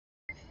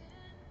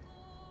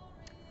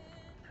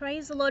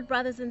Praise the Lord,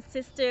 brothers and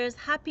sisters.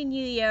 Happy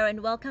New Year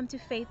and welcome to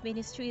Faith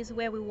Ministries,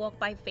 where we walk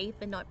by faith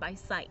and not by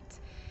sight.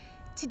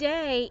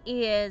 Today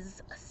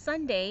is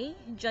Sunday,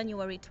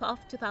 January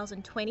 12th,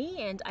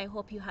 2020, and I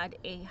hope you had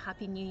a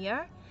happy New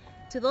Year.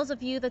 To those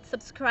of you that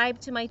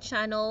subscribed to my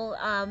channel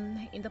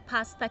in the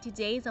past 30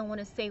 days, I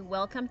want to say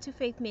welcome to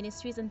Faith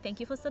Ministries and thank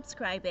you for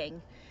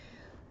subscribing.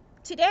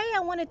 Today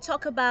I want to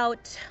talk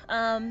about,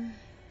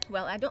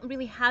 well, I don't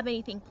really have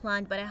anything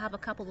planned, but I have a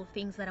couple of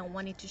things that I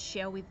wanted to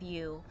share with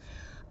you.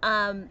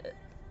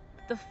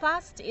 The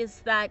first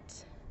is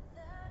that,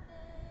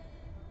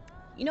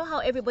 you know how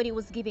everybody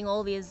was giving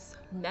all these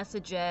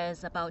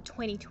messages about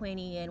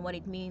 2020 and what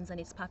it means and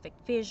its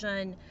perfect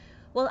vision?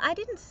 Well, I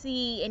didn't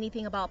see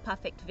anything about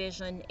perfect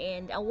vision,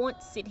 and I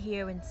won't sit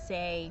here and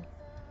say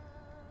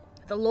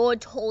the Lord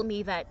told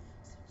me that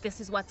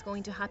this is what's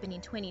going to happen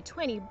in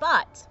 2020,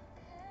 but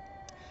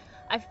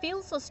I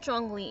feel so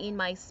strongly in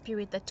my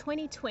spirit that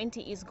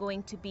 2020 is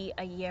going to be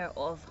a year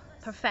of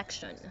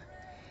perfection.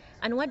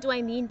 And what do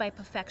I mean by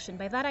perfection?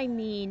 By that I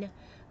mean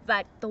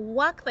that the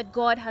work that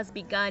God has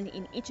begun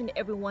in each and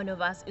every one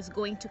of us is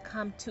going to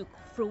come to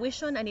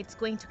fruition, and it's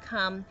going to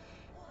come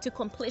to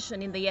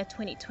completion in the year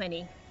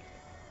 2020.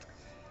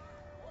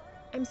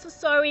 I'm so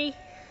sorry.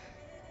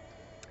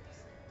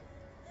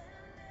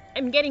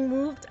 I'm getting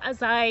moved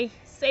as I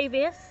say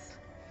this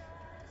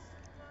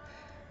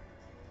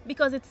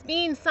because it's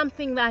been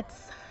something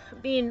that's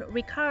been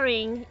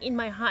recurring in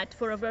my heart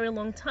for a very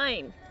long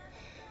time.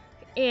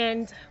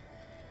 And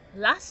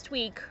last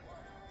week,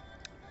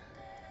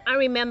 I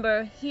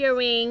remember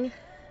hearing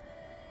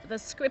the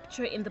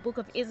scripture in the book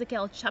of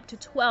Ezekiel chapter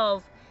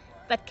 12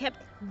 that kept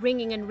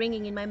ringing and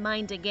ringing in my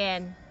mind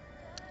again.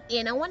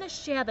 And I want to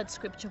share that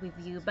scripture with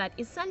you, but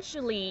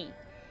essentially,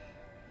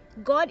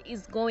 God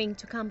is going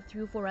to come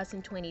through for us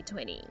in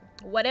 2020.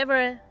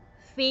 Whatever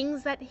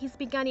things that He's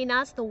begun in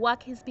us, the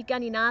work He's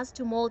begun in us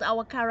to mold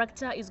our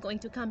character is going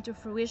to come to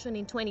fruition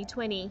in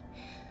 2020.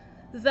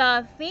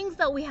 The things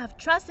that we have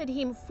trusted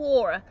Him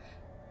for,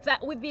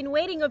 that we've been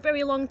waiting a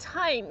very long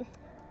time,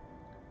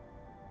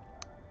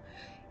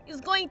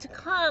 is going to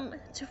come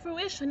to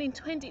fruition in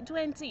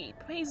 2020.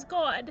 Praise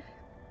God.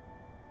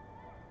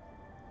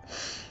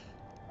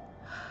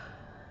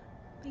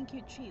 Thank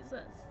you,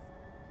 Jesus.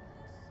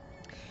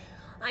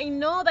 I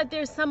know that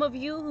there's some of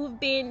you who've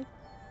been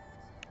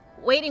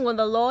waiting on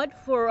the Lord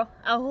for a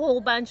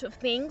whole bunch of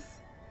things.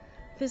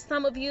 There's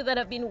some of you that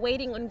have been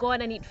waiting on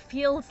God, and it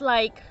feels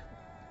like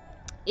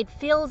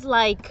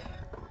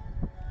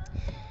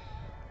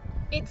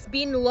it's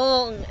been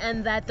long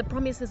and that the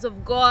promises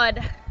of God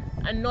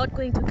are not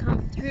going to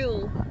come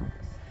through.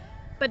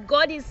 But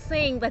God is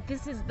saying that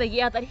this is the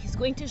year that He's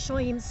going to show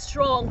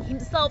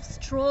Himself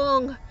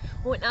strong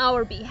on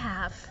our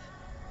behalf.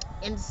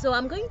 And so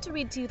I'm going to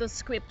read to you the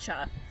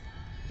scripture.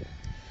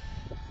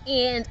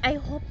 And I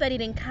hope that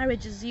it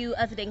encourages you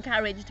as it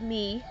encouraged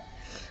me.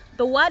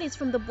 The word is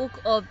from the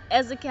book of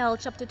Ezekiel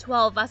chapter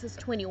 12 verses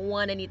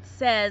 21, and it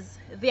says,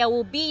 "There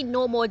will be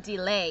no more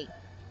delay.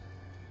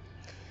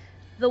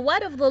 The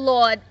word of the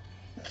Lord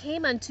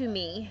came unto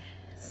me,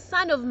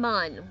 Son of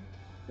man,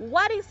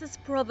 what is this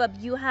proverb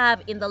you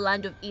have in the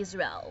land of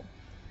Israel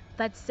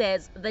that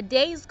says, the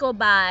days go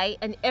by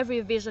and every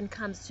vision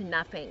comes to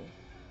nothing?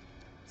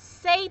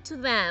 Say to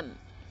them,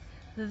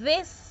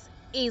 this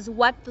is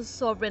what the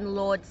sovereign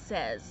Lord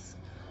says.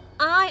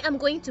 I am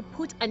going to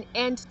put an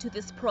end to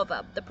this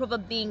proverb." The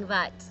proverb being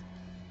that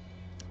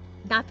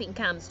nothing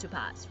comes to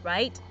pass,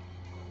 right?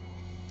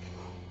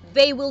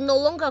 "They will no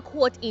longer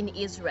quote in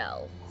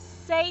Israel.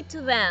 Say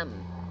to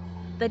them,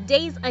 the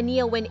days are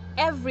near when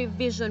every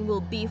vision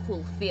will be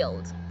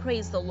fulfilled."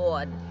 Praise the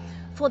Lord.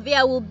 "For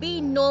there will be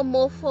no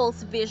more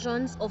false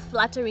visions or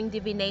flattering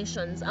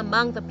divinations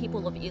among the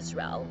people of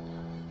Israel.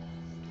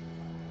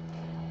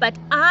 But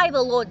I,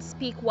 the Lord,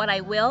 speak what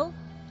I will,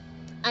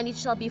 and it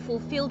shall be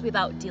fulfilled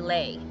without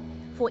delay.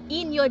 For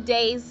in your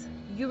days,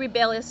 you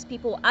rebellious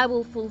people, I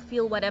will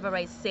fulfill whatever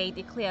I say,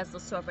 declares the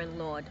sovereign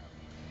Lord.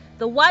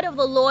 The word of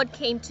the Lord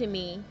came to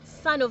me,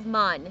 Son of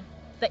man."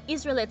 The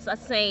Israelites are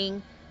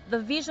saying the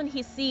vision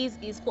he sees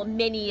is for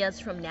many years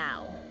from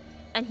now,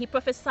 and he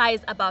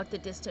prophesies about the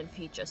distant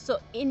future. So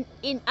in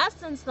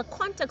essence, the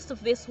context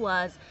of this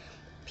was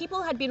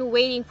people had been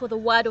waiting for the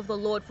word of the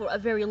Lord for a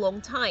very long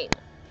time,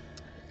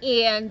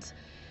 and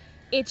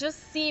it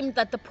just seemed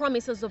that the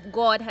promises of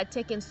God had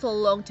taken so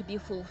long to be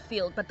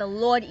fulfilled. But the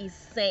Lord is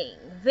saying,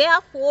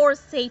 therefore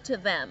say to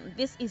them,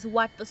 this is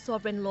what the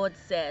sovereign Lord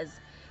says,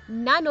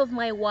 none of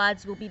my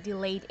words will be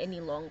delayed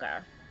any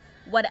longer.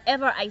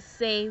 Whatever I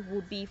say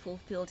will be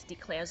fulfilled,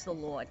 declares the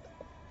Lord.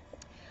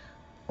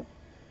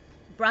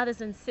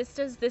 Brothers and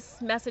sisters, this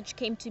message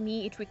came to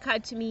me. It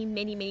recurred to me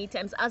many, many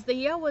times. As the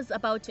year was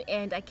about to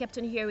end, I kept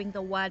on hearing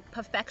the word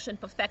perfection,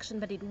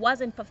 perfection, but it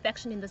wasn't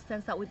perfection in the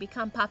sense that we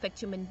become perfect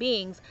human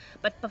beings,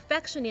 but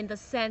perfection in the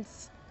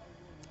sense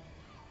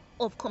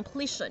of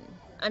completion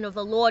and of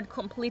the Lord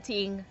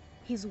completing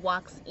His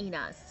works in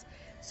us.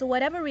 So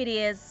whatever it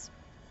is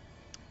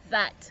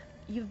that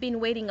you've been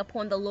waiting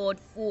upon the Lord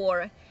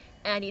for,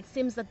 and it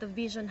seems that the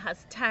vision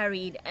has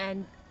tarried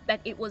and that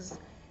it was,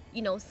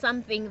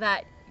 something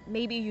that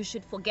maybe you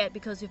should forget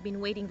because you've been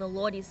waiting. The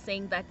Lord is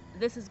saying that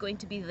this is going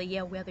to be the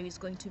year where there is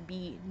going to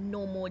be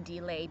no more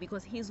delay,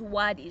 because his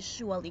word is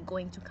surely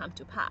going to come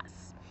to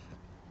pass.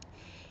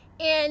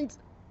 And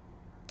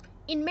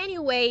in many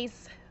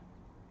ways,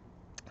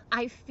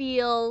 I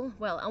feel,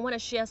 well, I want to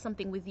share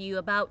something with you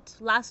about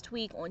last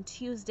week on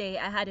Tuesday.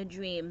 I had a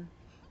dream,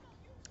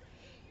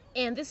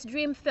 and this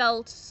dream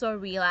felt so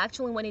real. I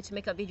actually wanted to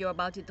make a video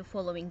about it the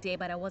following day,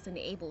 but I wasn't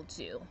able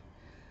to.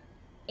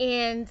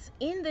 And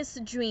in this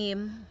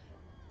dream,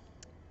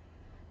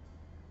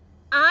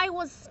 I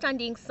was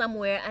standing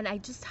somewhere, and I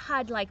just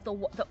had like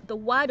the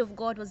word of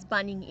God was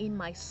burning in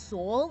my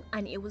soul,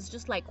 and it was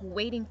just like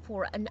waiting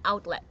for an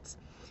outlet,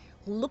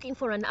 looking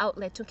for an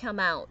outlet to come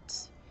out.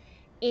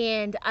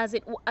 And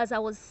as I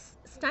was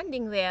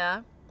standing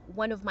there,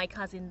 one of my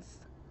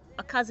cousins,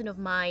 a cousin of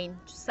mine,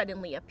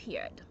 suddenly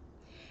appeared.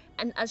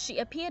 And as she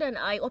appeared and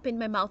I opened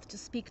my mouth to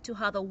speak to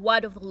her, the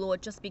word of the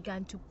Lord just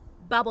began to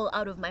bubble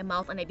out of my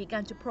mouth, and I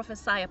began to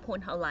prophesy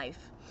upon her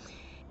life.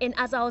 And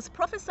as I was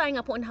prophesying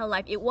upon her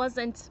life, it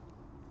wasn't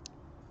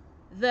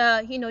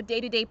the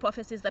day-to-day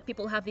prophecies that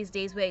people have these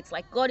days where it's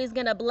like God is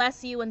gonna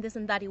bless you and this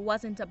and that. It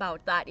wasn't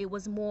about that. It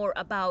was more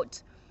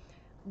about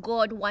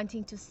God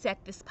wanting to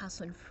set this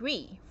person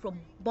free from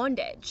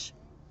bondage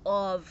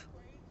of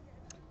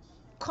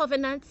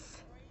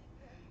covenants,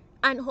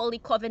 unholy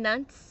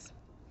covenants,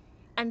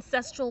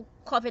 ancestral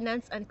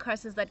covenants, and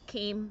curses that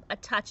came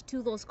attached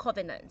to those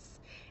covenants.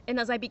 And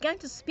as I began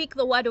to speak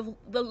the word of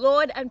the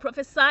Lord and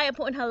prophesy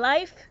upon her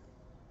life,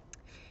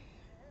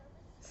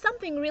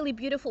 something really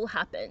beautiful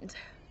happened.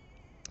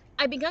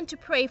 I began to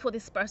pray for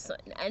this person,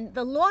 and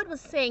the Lord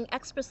was saying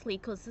expressly,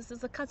 because this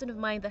is a cousin of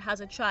mine that has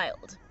a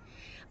child,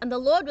 and the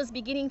Lord was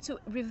beginning to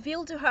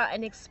reveal to her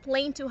and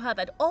explain to her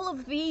that all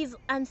of these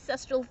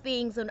ancestral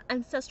things and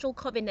ancestral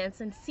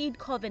covenants and seed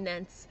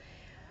covenants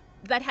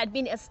that had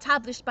been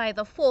established by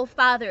the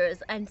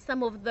forefathers, and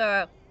some of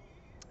the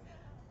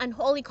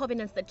unholy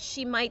covenants that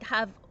she might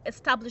have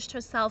established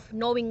herself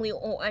knowingly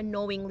or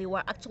unknowingly,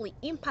 were actually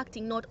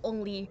impacting not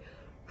only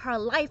her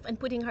life and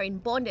putting her in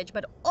bondage,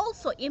 but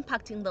also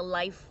impacting the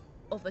life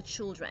of the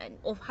children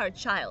of her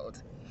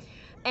child.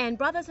 And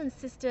brothers and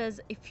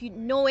sisters, if you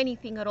know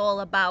anything at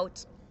all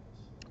about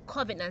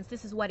covenants,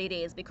 this is what it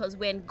is. Because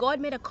when God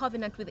made a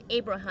covenant with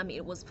Abraham,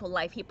 it was for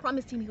life. He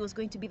promised him he was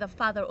going to be the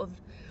father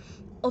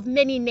of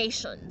many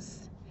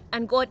nations,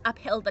 and God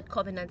upheld that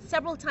covenant.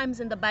 Several times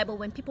in the Bible,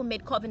 when people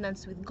made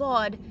covenants with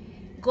God,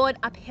 God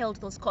upheld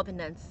those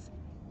covenants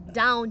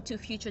down to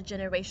future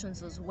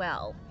generations as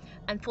well.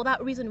 And for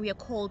that reason, we are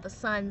called the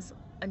sons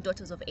and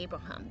daughters of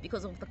Abraham,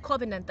 because of the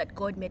covenant that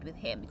God made with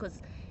him,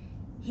 because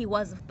he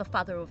was the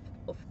father of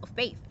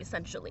faith,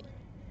 essentially.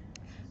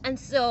 And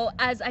so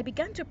as I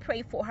began to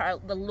pray for her,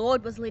 the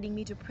Lord was leading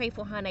me to pray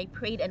for her, and I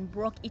prayed and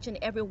broke each and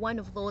every one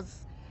of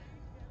those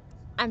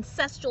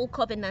ancestral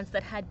covenants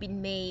that had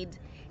been made.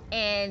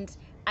 And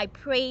I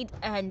prayed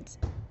and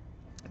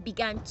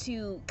began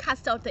to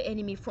cast out the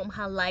enemy from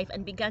her life,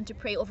 and began to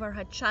pray over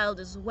her child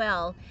as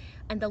well.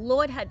 And the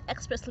Lord had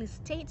expressly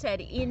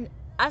stated,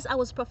 as I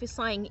was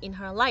prophesying in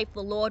her life,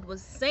 the Lord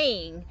was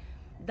saying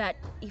that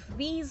if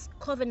these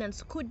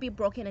covenants could be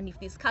broken, and if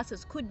these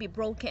curses could be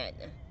broken,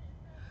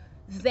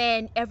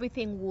 then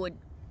everything would,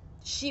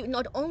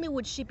 not only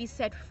would she be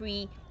set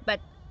free, but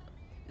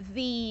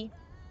the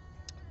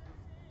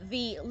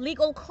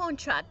legal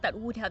contract that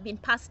would have been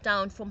passed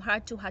down from her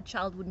to her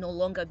child would no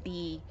longer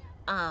be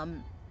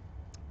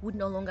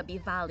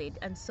valid.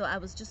 And so I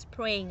was just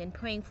praying and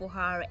praying for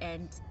her,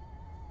 and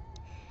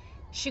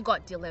she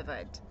got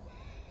delivered.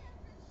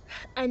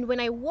 And when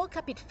I woke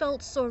up, it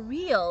felt so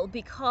real,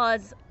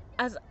 because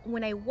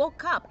when I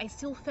woke up, I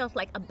still felt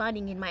like a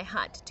burning in my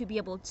heart to be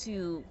able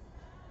to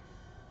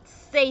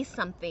say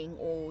something,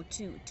 or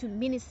to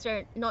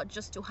minister, not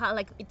just to her.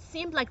 Like, it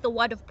seemed like the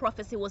word of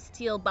prophecy was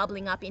still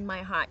bubbling up in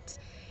my heart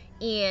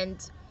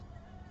and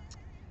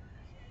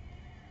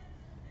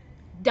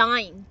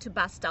dying to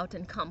burst out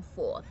and come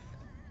forth.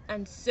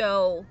 And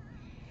so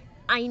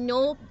I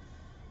know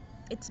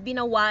it's been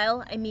a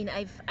while. I mean,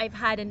 I've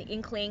had an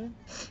inkling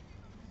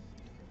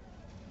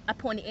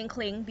upon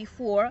inkling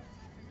before,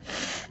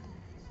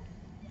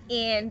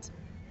 and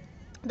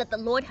that the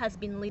Lord has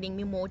been leading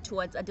me more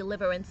towards a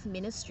deliverance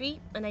ministry.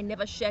 And I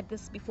never shared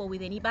this before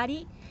with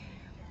anybody,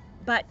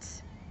 but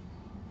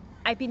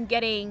I've been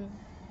getting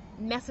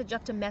message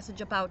after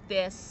message about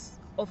this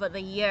over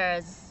the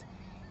years,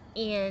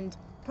 and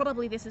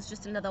probably this is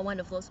just another one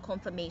of those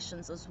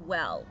confirmations as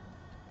well.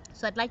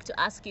 So I'd like to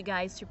ask you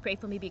guys to pray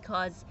for me,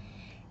 because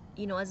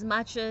as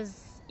much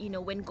as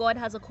when God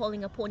has a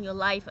calling upon your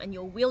life and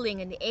you're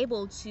willing and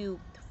able to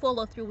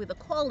follow through with the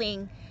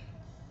calling,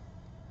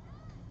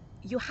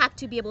 you have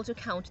to be able to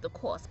count the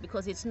cost,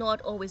 because it's not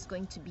always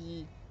going to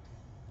be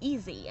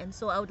easy. And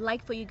so I would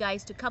like for you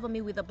guys to cover me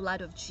with the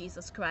blood of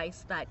Jesus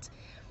Christ, that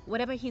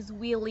whatever his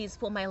will is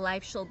for my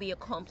life shall be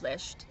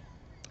accomplished,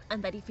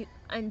 and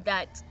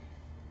that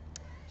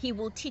He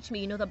will teach me.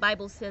 You know, the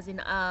Bible says in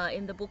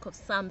the book of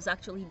Psalms,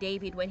 actually,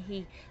 David, when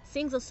he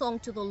sings a song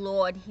to the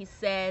Lord, he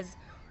says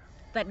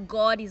that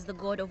God is the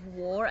God of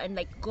war, and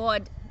like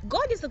God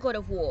is the God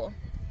of war.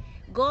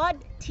 God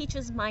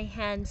teaches my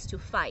hands to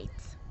fight,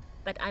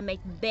 that I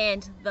might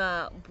bend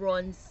the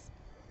bronze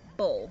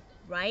bow,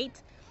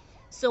 right?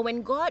 So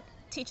when God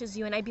teaches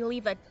you, and I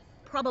believe that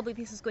probably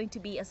this is going to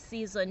be a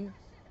season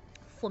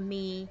for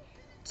me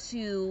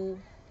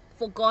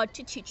for God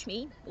to teach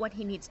me what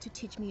he needs to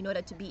teach me in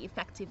order to be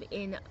effective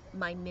in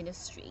my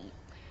ministry.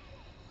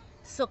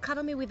 So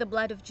cover me with the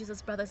blood of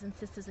Jesus, brothers and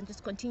sisters, and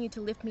just continue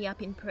to lift me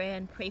up in prayer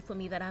and pray for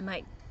me that I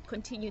might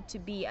continue to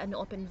be an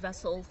open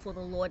vessel for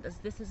the Lord, as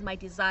this is my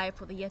desire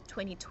for the year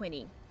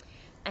 2020.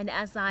 And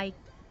as I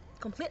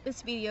complete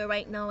this video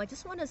right now, I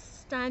just want to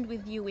stand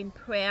with you in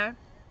prayer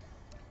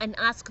and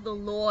ask the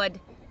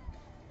Lord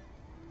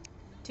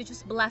to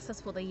just bless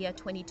us for the year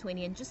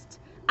 2020. And just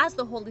as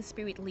the Holy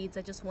Spirit leads,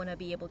 I just want to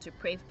be able to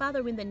pray.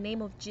 Father, in the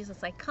name of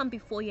Jesus, I come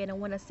before you and I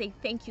want to say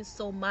thank you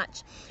so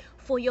much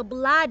for your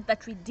blood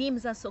that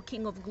redeems us, O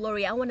King of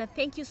Glory. I want to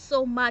thank you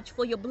so much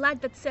for your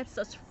blood that sets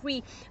us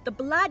free, the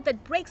blood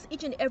that breaks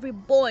each and every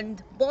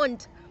bondage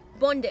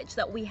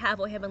that we have,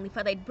 oh Heavenly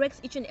Father. It breaks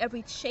each and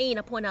every chain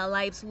upon our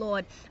lives,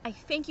 Lord. I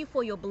thank you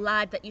for your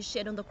blood that you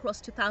shed on the cross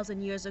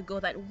 2,000 years ago,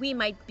 that we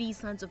might be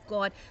sons of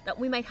God, that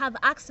we might have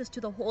access to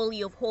the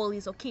Holy of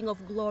Holies, O King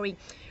of Glory.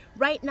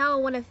 Right now,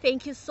 I want to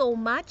thank you so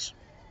much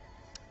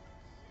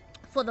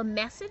for the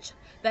message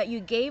that you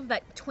gave,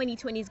 that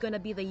 2020 is going to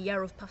be the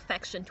year of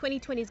perfection.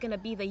 2020 is going to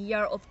be the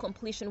year of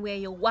completion, where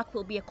your work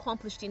will be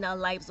accomplished in our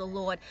lives, oh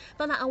Lord.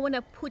 Father, I want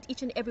to put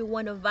each and every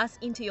one of us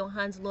into your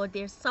hands, Lord.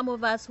 There's some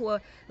of us who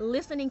are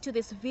listening to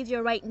this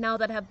video right now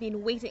that have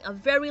been waiting a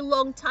very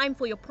long time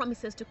for your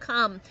promises to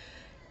come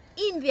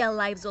in their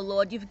lives, oh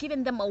Lord. You've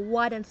given them a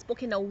word and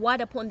spoken a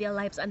word upon their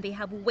lives, and they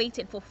have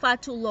waited for far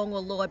too long, oh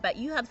Lord. But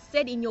you have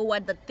said in your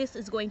word that this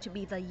is going to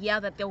be the year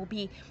that there will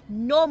be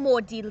no more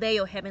delay,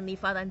 oh Heavenly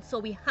Father. And so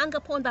we hang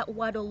upon that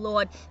word, oh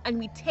Lord, and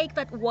we take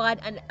that word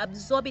and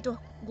absorb it, oh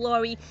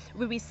glory.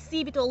 We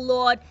receive it, oh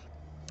Lord,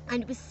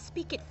 and we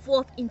speak it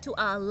forth into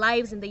our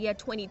lives in the year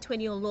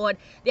 2020, oh Lord.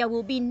 There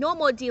will be no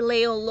more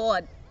delay, oh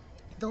Lord.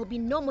 There will be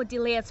no more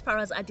delay as far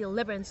as our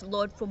deliverance,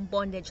 Lord, from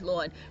bondage,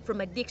 Lord,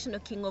 from addiction, O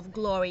King of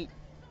Glory,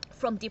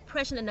 from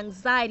depression and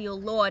anxiety, O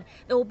Lord.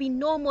 There will be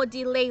no more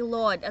delay,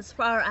 Lord, as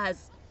far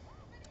as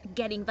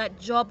getting that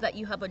job that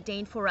you have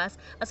ordained for us,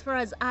 as far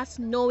as us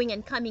knowing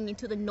and coming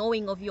into the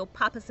knowing of your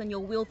purpose and your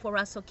will for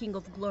us, O King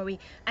of Glory.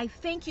 I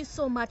thank you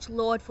so much,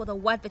 Lord, for the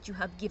word that you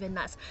have given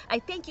us. I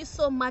thank you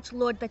so much,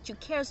 Lord, that you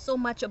care so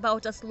much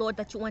about us, Lord,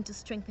 that you want to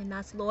strengthen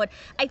us, Lord.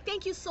 I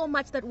thank you so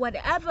much that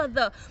whatever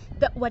the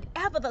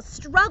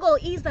struggle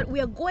is that we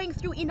are going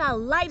through in our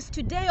lives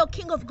today, O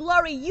King of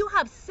Glory, you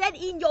have said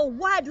in your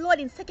word, Lord,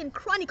 in 2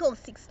 Chronicles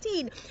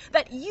 16,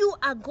 that you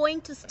are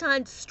going to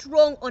stand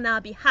strong on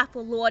our behalf, O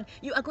Lord.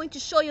 You are going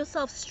to show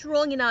yourself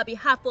strong in our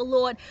behalf, O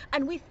Lord.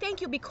 And we thank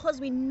you because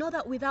we know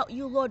that without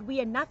you, Lord, we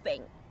are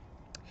nothing.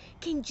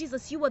 King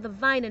Jesus, you are the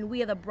vine and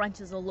we are the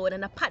branches, O Lord.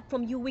 And apart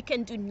from you, we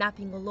can do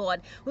nothing, O Lord.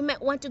 We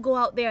might want to go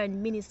out there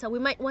and minister. We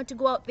might want to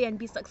go out there and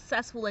be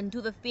successful and do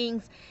the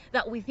things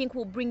that we think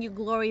will bring you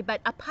glory.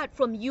 But apart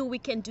from you, we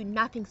can do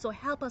nothing. So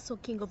help us, O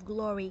King of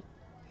Glory.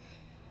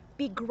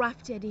 Be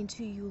grafted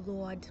into you,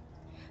 Lord,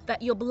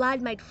 that your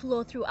blood might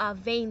flow through our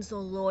veins, O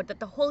Lord, that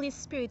the Holy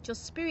Spirit, your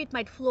Spirit,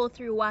 might flow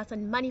through us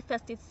and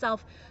manifest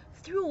itself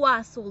through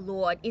us, O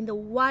Lord, in the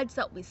words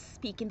that we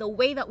speak, in the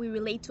way that we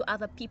relate to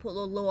other people,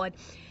 O Lord,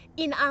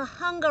 in our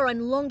hunger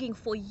and longing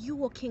for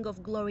you, O King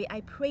of Glory.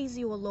 I praise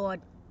you, O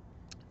Lord,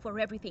 for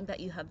everything that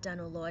you have done,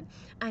 O Lord.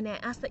 And I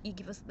ask that you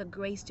give us the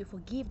grace to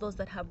forgive those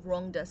that have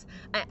wronged us.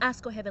 I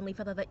ask, O Heavenly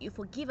Father, that you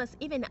forgive us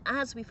even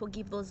as we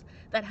forgive those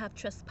that have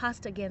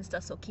trespassed against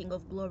us, O King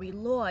of Glory.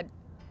 Lord,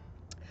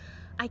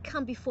 I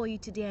come before you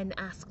today and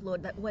ask,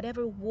 Lord, that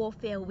whatever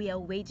warfare we are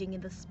waging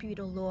in the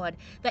Spirit, O Lord,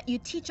 that you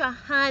teach our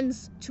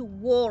hands to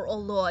war, O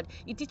Lord.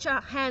 You teach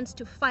our hands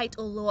to fight,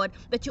 O Lord.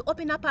 That you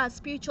open up our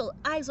spiritual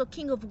eyes, O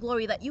King of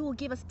Glory, that you will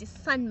give us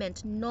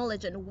discernment,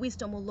 knowledge, and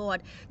wisdom, O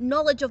Lord.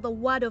 Knowledge of the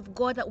word of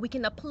God, that we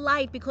can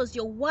apply it, because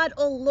your word,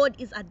 O Lord,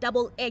 is a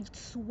double-edged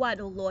sword,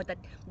 O Lord, that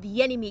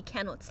the enemy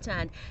cannot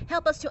stand.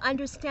 Help us to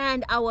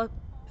understand our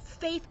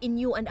faith in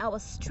you and our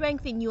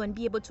strength in you, and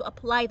be able to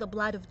apply the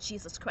blood of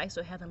Jesus Christ,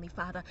 O Heavenly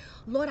Father.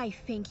 Lord, I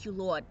thank you,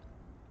 Lord.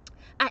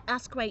 I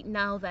ask right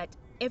now that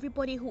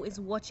everybody who is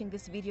watching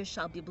this video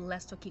shall be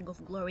blessed, O King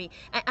of Glory.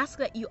 I ask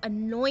that you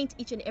anoint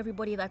each and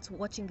everybody that's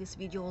watching this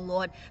video, O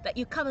Lord, that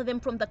you cover them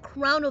from the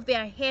crown of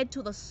their head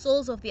to the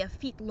soles of their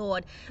feet,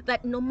 Lord,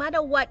 that no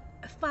matter what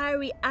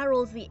fiery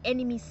arrows the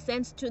enemy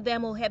sends to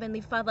them, O Heavenly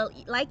Father,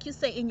 like you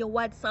say in your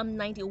word, Psalm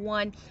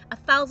 91,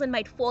 1,000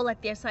 might fall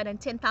at their side and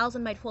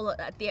 10,000 might fall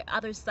at their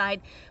other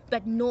side,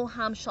 but no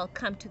harm shall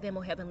come to them,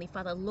 O Heavenly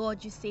Father.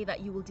 Lord, you say that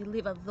you will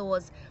deliver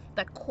those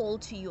that call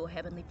to you, O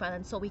Heavenly Father.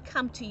 And so we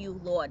come to you,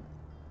 Lord,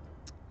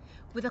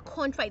 with a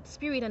contrite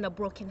spirit and a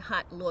broken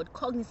heart, Lord,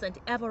 cognizant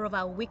ever of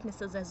our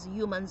weaknesses as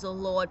humans, O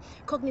Lord,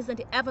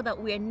 cognizant ever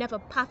that we are never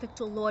perfect,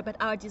 O Lord, but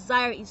our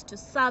desire is to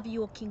serve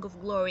you, O King of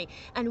glory.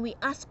 And we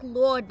ask,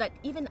 Lord, that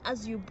even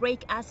as you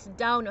break us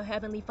down, O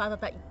Heavenly Father,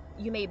 that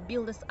you may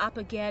build us up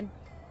again.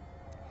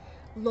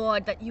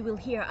 Lord, that you will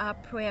hear our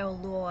prayer, O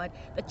Lord,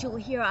 that you will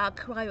hear our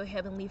cry, O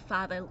Heavenly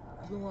Father,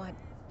 Lord,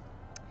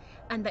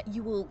 and that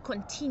you will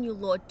continue,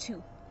 Lord,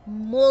 to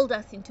mold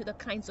us into the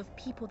kinds of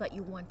people that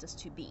you want us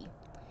to be.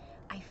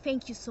 I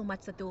thank you so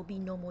much that there will be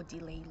no more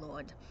delay,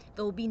 Lord.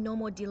 There will be no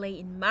more delay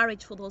in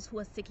marriage for those who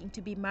are seeking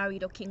to be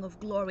married, O King of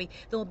glory.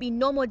 There will be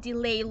no more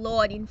delay,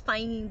 Lord, in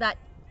finding that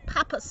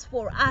purpose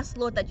for us,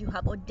 Lord, that you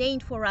have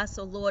ordained for us,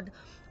 O Lord.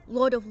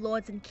 Lord of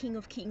lords and King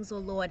of kings, O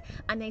Lord.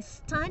 And I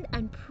stand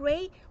and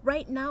pray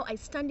right now. I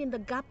stand in the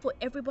gap for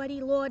everybody,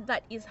 Lord,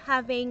 that is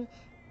having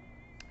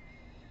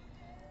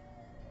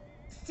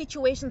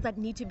situations that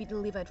need to be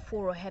delivered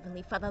for, oh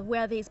Heavenly Father,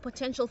 where there is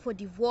potential for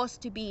divorce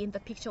to be in the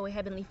picture, oh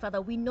Heavenly Father.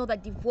 We know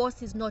that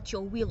divorce is not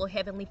your will, oh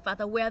Heavenly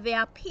Father, where there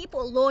are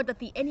people, Lord, that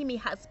the enemy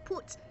has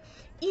put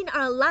in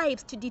our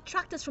lives to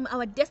detract us from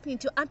our destiny,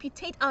 to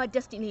amputate our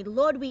destiny.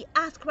 Lord, we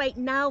ask right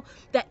now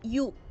that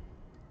you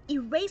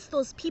erase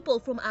those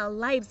people from our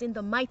lives in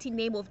the mighty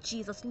name of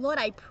Jesus. Lord,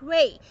 I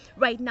pray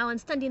right now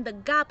and stand in the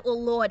gap, oh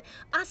Lord,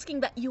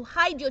 asking that you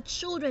hide your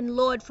children,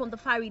 Lord, from the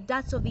fiery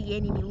darts of the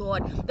enemy,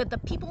 Lord, that the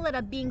people that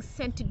are being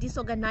sent to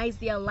disorganize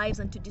their lives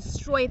and to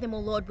destroy them, oh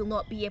Lord, will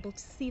not be able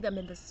to see them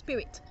in the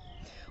spirit,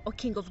 oh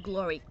King of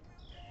glory.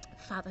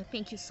 Father,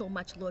 thank you so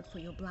much, Lord, for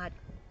your blood.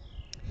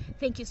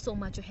 Thank you so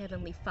much, oh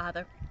Heavenly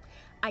Father.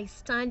 I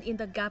stand in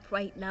the gap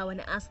right now and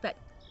ask that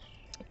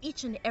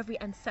each and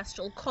every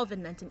ancestral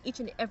covenant and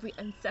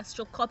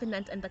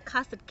the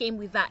curse that came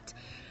with that,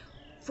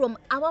 from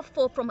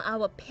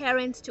our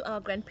parents to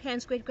our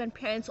grandparents,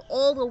 great-grandparents,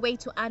 all the way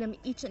to Adam,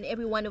 each and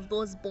every one of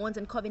those bonds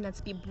and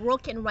covenants be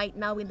broken right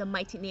now in the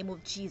mighty name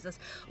of Jesus.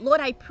 Lord,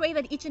 I pray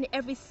that each and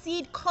every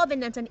seed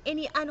covenant and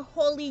any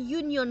unholy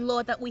union,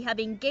 Lord, that we have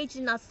engaged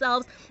in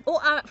ourselves or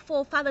our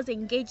forefathers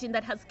engaged in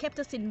that has kept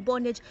us in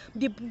bondage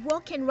be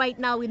broken right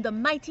now in the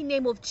mighty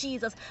name of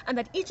Jesus, and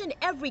that each and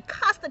every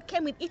curse that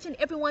came with each and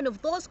every one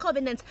of those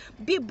covenants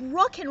be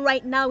broken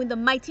right now in the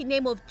mighty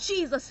name of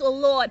Jesus. Oh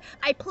Lord,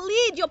 I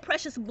plead your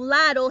precious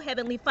blood, oh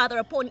Heavenly Father,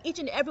 upon each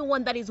and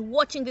everyone that is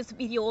watching this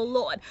video, oh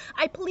Lord.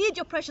 I plead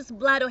your precious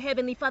blood, oh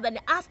Heavenly Father, and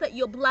ask that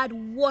your blood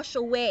wash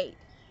away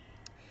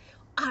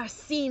our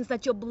sins,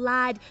 that your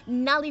blood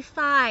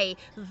nullify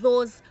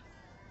those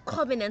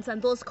covenants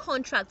and those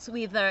contracts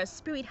with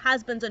spirit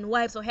husbands and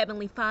wives, oh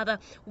Heavenly Father,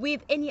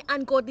 with any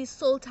ungodly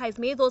soul ties.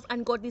 May those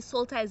ungodly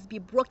soul ties be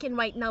broken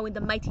right now in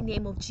the mighty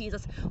name of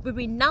Jesus. We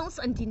renounce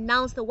and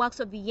denounce the works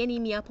of the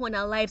enemy upon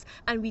our lives,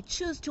 and we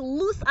choose to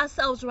loose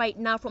ourselves right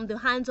now from the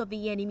hands of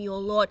the enemy, oh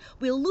Lord.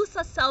 We loose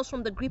ourselves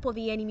from the grip of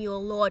the enemy, oh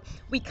Lord.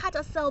 We cut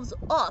ourselves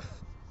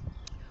off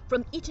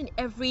from each and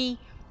every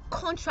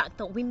contract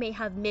that we may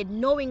have made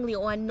knowingly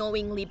or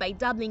unknowingly by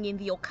dabbling in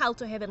the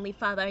occult, oh Heavenly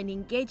Father, and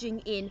engaging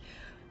in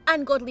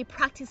ungodly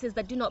practices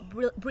that do not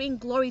bring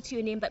glory to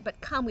your name,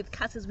 but come with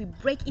curses. We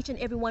break each and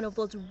every one of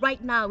those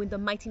right now in the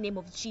mighty name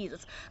of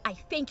Jesus. I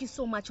thank you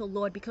so much, oh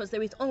Lord, because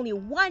there is only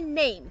one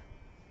name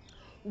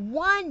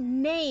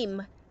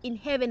in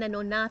heaven and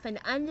on earth and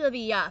under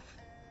the earth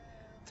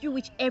through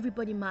which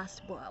everybody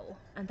must bow,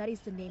 and that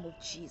is the name of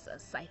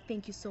Jesus. I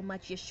thank you so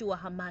much, Yeshua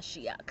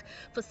HaMashiach,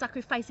 for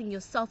sacrificing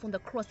yourself on the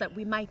cross that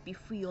we might be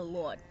free, oh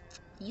Lord.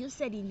 You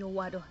said in your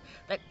word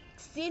that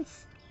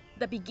since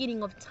the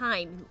beginning of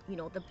time,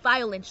 the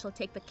violent shall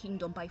take the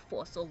kingdom by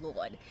force, oh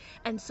Lord.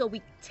 And so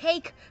we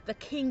take the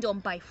kingdom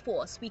by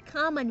force. We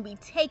come and we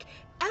take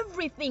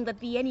everything that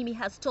the enemy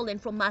has stolen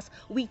from us.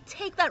 We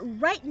take that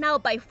right now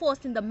by force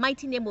in the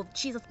mighty name of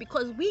Jesus,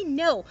 because we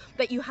know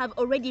that you have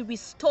already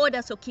restored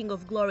us, O King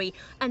of glory,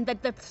 and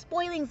that the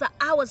spoilings are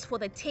ours for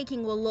the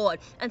taking, O Lord.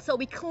 And so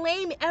we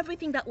claim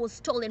everything that was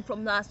stolen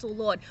from us, O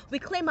Lord. We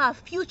claim our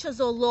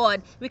futures, O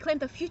Lord. We claim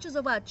the futures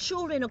of our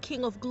children, O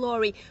King of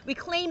glory. We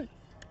claim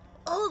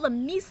all the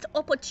missed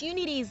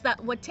opportunities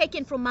that were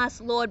taken from us,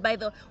 Lord, by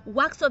the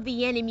works of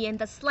the enemy and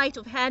the sleight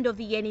of hand of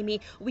the enemy.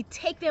 We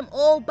take them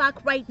all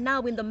back right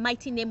now in the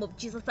mighty name of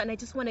Jesus. And I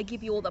just want to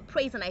give you all the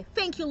praise, and I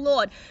thank you,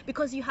 Lord,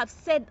 because you have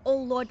said, oh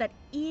Lord, that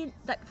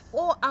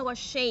for our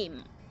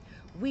shame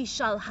we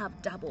shall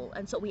have double.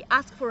 And so we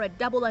ask for a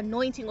double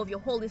anointing of your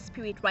Holy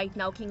Spirit right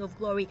now, King of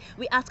glory.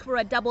 We ask for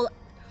a double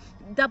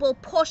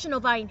portion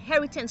of our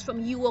inheritance from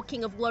you, O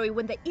King of glory.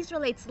 When the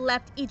Israelites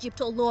left Egypt,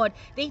 O Lord,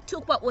 they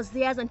took what was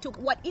theirs and took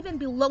what even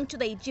belonged to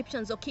the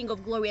Egyptians, O King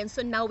of glory. And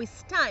so now we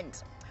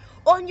stand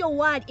on your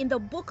word in the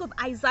book of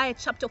Isaiah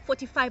chapter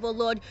 45, O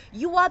Lord.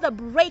 You are the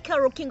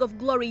breaker, O King of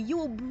glory. You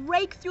will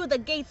break through the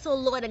gates, O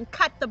Lord, and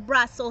cut the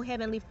brass, O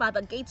Heavenly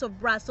Father, gates of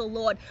brass, O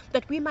Lord,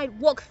 that we might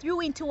walk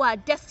through into our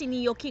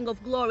destiny, O King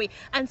of glory.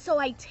 And so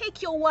I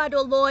take your word,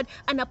 O Lord,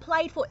 and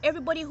apply it for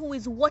everybody who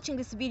is watching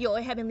this video,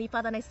 O Heavenly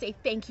Father, and I say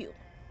thank you.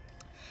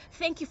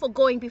 Thank you for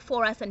going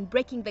before us and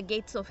breaking the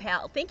gates of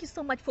hell. Thank you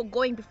so much for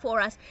going before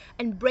us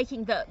and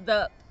breaking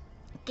the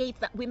gates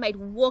that we might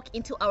walk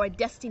into our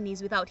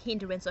destinies without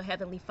hindrance, oh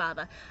Heavenly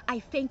Father. I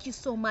thank you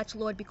so much,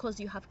 Lord, because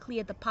you have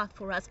cleared the path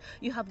for us.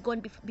 You have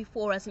gone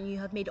before us, and you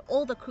have made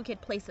all the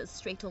crooked places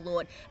straight, oh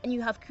Lord, and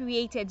you have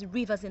created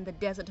rivers in the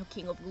desert, oh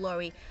King of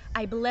glory.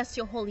 I bless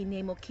your holy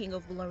name, oh King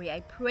of glory.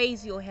 I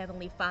praise you, oh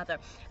Heavenly Father,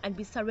 and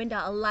we surrender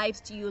our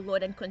lives to you,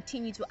 Lord, and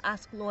continue to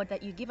ask, Lord,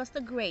 that you give us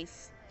the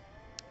grace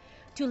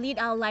to lead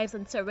our lives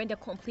and surrender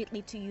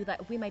completely to you,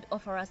 that we might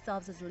offer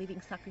ourselves as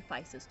living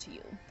sacrifices to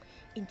you.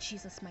 In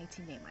Jesus'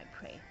 mighty name I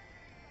pray.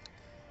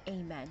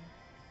 Amen.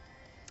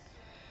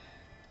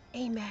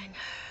 Amen.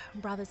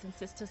 Brothers and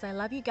sisters, I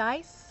love you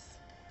guys.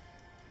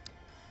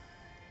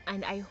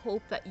 And I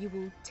hope that you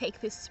will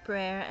take this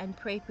prayer and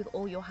pray it with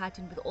all your heart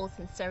and with all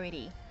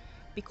sincerity,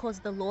 because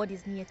the Lord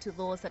is near to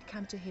those that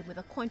come to him with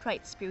a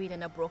contrite spirit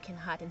and a broken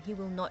heart, and he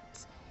will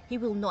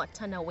not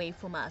turn away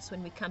from us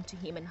when we come to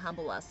him and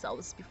humble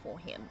ourselves before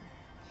him.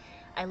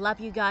 I love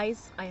you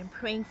guys. I am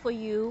praying for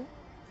you.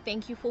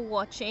 Thank you for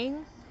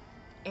watching,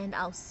 and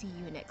I'll see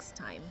you next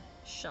time.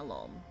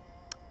 Shalom.